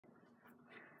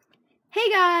Hey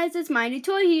guys, it's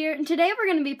MyNewToy here, and today we're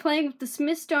going to be playing with the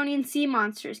Smithsonian Sea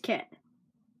Monsters kit.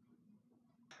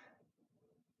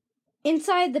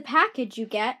 Inside the package you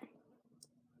get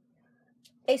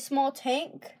a small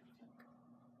tank,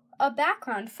 a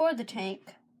background for the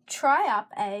tank, triop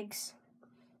eggs,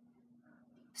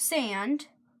 sand,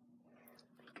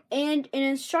 and an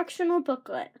instructional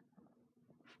booklet.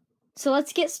 So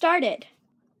let's get started.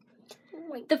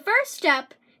 The first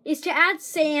step is to add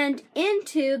sand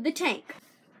into the tank.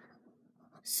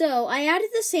 So I added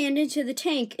the sand into the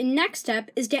tank, and next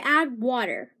step is to add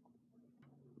water.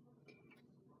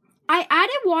 I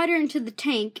added water into the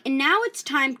tank, and now it's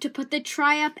time to put the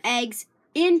triop eggs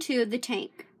into the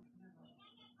tank.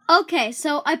 Okay,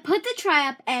 so I put the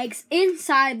triop eggs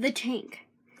inside the tank.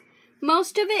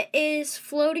 Most of it is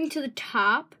floating to the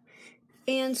top,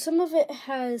 and some of it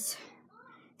has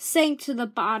sank to the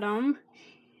bottom.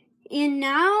 And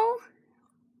now,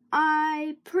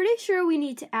 I'm pretty sure we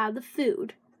need to add the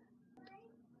food.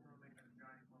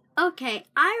 Okay,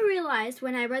 I realized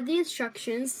when I read the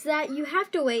instructions that you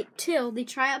have to wait till the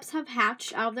triops have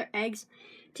hatched out of their eggs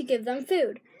to give them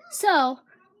food. So,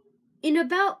 in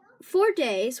about 4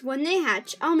 days, when they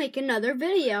hatch, I'll make another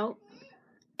video.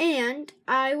 And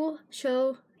I will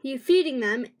show you feeding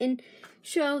them and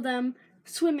show them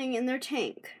swimming in their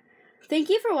tank. Thank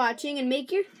you for watching, and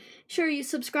make sure you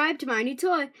subscribe to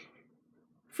MyNewToy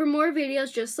for more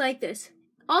videos just like this.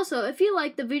 Also, if you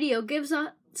like the video, give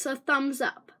us a thumbs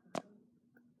up.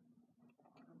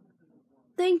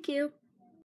 Thank you.